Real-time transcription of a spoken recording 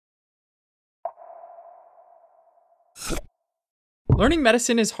Learning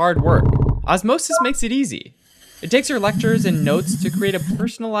medicine is hard work. Osmosis makes it easy. It takes your lectures and notes to create a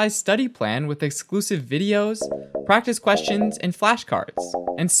personalized study plan with exclusive videos, practice questions, and flashcards,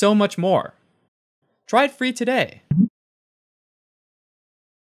 and so much more. Try it free today.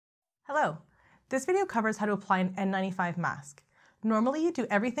 Hello. This video covers how to apply an N95 mask. Normally you do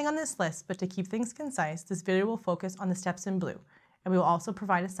everything on this list, but to keep things concise, this video will focus on the steps in blue, and we will also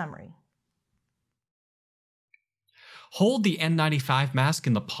provide a summary. Hold the N95 mask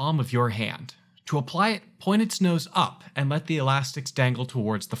in the palm of your hand. To apply it, point its nose up and let the elastics dangle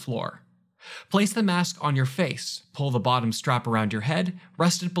towards the floor. Place the mask on your face, pull the bottom strap around your head,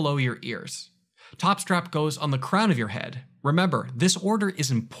 rest it below your ears. Top strap goes on the crown of your head. Remember, this order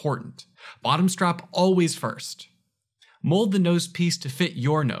is important. Bottom strap always first. Mold the nose piece to fit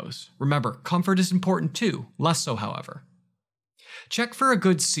your nose. Remember, comfort is important too, less so however. Check for a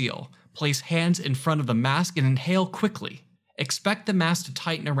good seal. Place hands in front of the mask and inhale quickly. Expect the mask to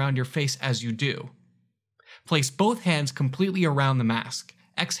tighten around your face as you do. Place both hands completely around the mask.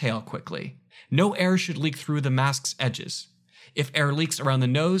 Exhale quickly. No air should leak through the mask's edges. If air leaks around the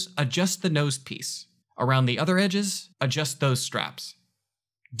nose, adjust the nose piece. Around the other edges, adjust those straps.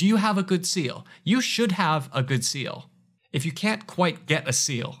 Do you have a good seal? You should have a good seal. If you can't quite get a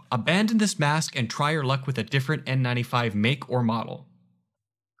seal, abandon this mask and try your luck with a different N95 make or model.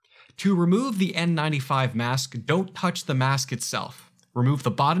 To remove the N95 mask, don't touch the mask itself. Remove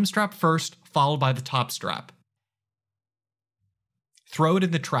the bottom strap first, followed by the top strap. Throw it in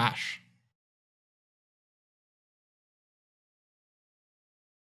the trash.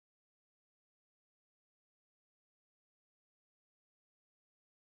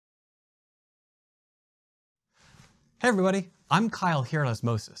 Hey everybody, I'm Kyle here at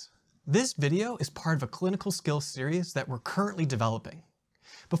Osmosis. This video is part of a clinical skills series that we're currently developing.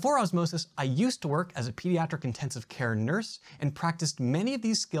 Before Osmosis, I used to work as a pediatric intensive care nurse and practiced many of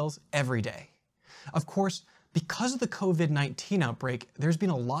these skills every day. Of course, because of the COVID-19 outbreak, there's been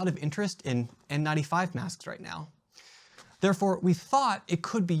a lot of interest in N95 masks right now. Therefore, we thought it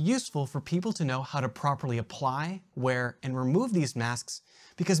could be useful for people to know how to properly apply, wear, and remove these masks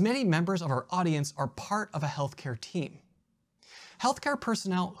because many members of our audience are part of a healthcare team. Healthcare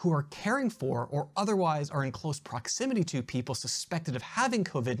personnel who are caring for or otherwise are in close proximity to people suspected of having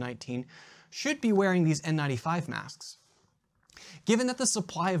COVID-19 should be wearing these N95 masks. Given that the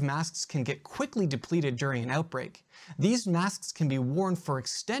supply of masks can get quickly depleted during an outbreak, these masks can be worn for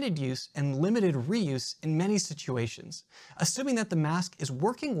extended use and limited reuse in many situations, assuming that the mask is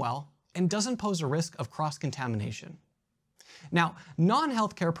working well and doesn't pose a risk of cross-contamination. Now,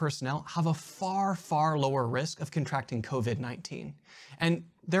 non-healthcare personnel have a far, far lower risk of contracting COVID-19, and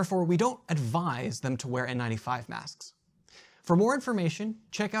therefore we don't advise them to wear N95 masks. For more information,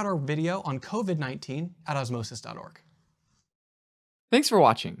 check out our video on COVID-19 at osmosis.org. Thanks for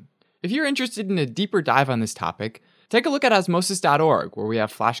watching. If you're interested in a deeper dive on this topic, take a look at osmosis.org, where we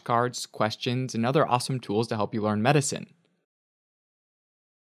have flashcards, questions, and other awesome tools to help you learn medicine.